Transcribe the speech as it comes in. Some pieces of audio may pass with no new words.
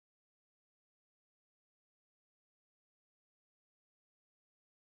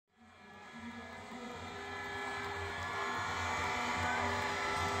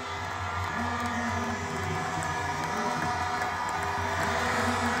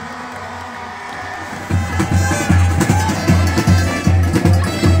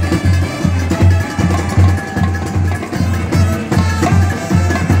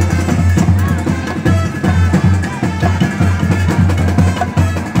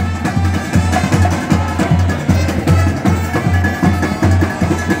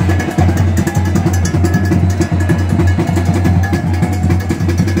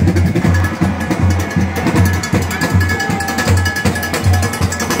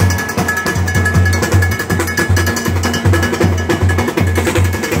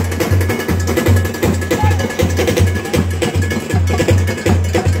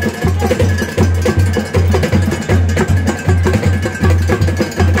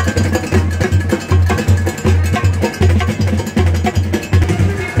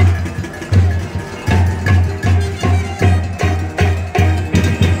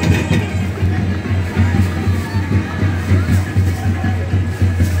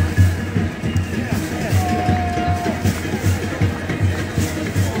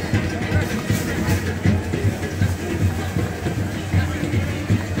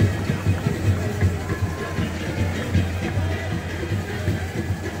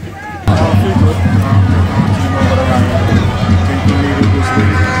team over the line. I think we needed this win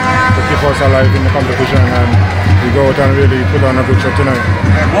to keep us alive in the competition, and we go out and really put on a good show tonight.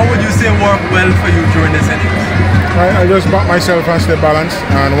 What would you say worked well for you during this innings? I just back myself and stay balanced,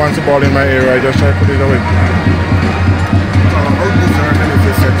 and once the ball in my area, I just try to put it away. How deserved is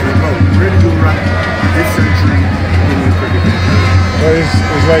this century? Where do you rank this century in your cricket? Well, it's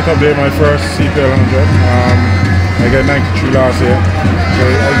right up there, my first CPL 100. I got 93 last year, so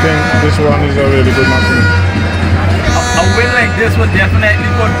I think this one is a really good match for me. A win like this will definitely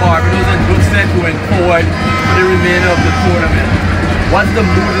put Barbados in good stead going forward for the remainder of the tournament. What's the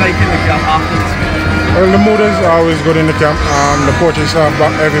mood like in the camp after this win? Well, the mood is always good in the camp. The coaching staff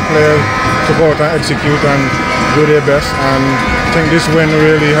back every player to go out and execute and do their best, and I think this win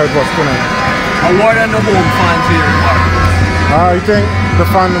really helped us tonight. Award on the home fans here in Barbados. I think the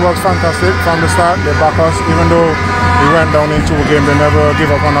fun was fantastic from the start. They back us, even though we went down in 2 games, they never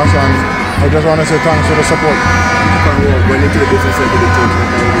give up on us, and I just want to say thanks for the support. Cornwall went into the business end of the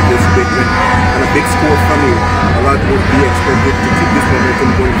tournament with this big win and a big score from you. A lot would be expected to keep this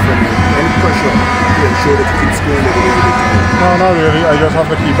momentum going from you. Any pressure to ensure that you keep scoring every day? No, not really. I just have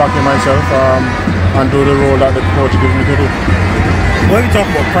to keep backing myself and do the role that the coach gives me to do. When we talk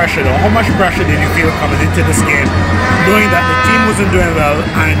about pressure though, how much pressure did you feel coming into this game, knowing that the team wasn't doing well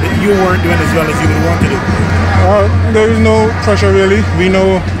and you weren't doing as well as you would want to do? There is no pressure really. We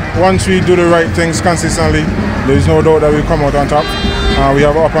know once we do the right things consistently, there is no doubt that we come out on top. We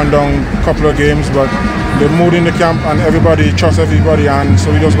have up and down couple of games, but the mood in the camp and everybody trusts everybody, and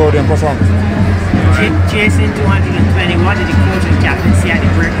so we just go there and perform. Chasing 220, what did the coach and captaincy and the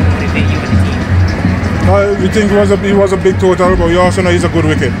break motivate you and the team? We think it was a big total, but we also know he's a good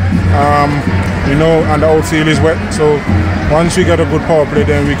wicket. You know, and the outfield is wet, so once we get a good power play,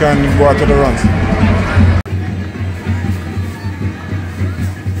 then we can go after the runs.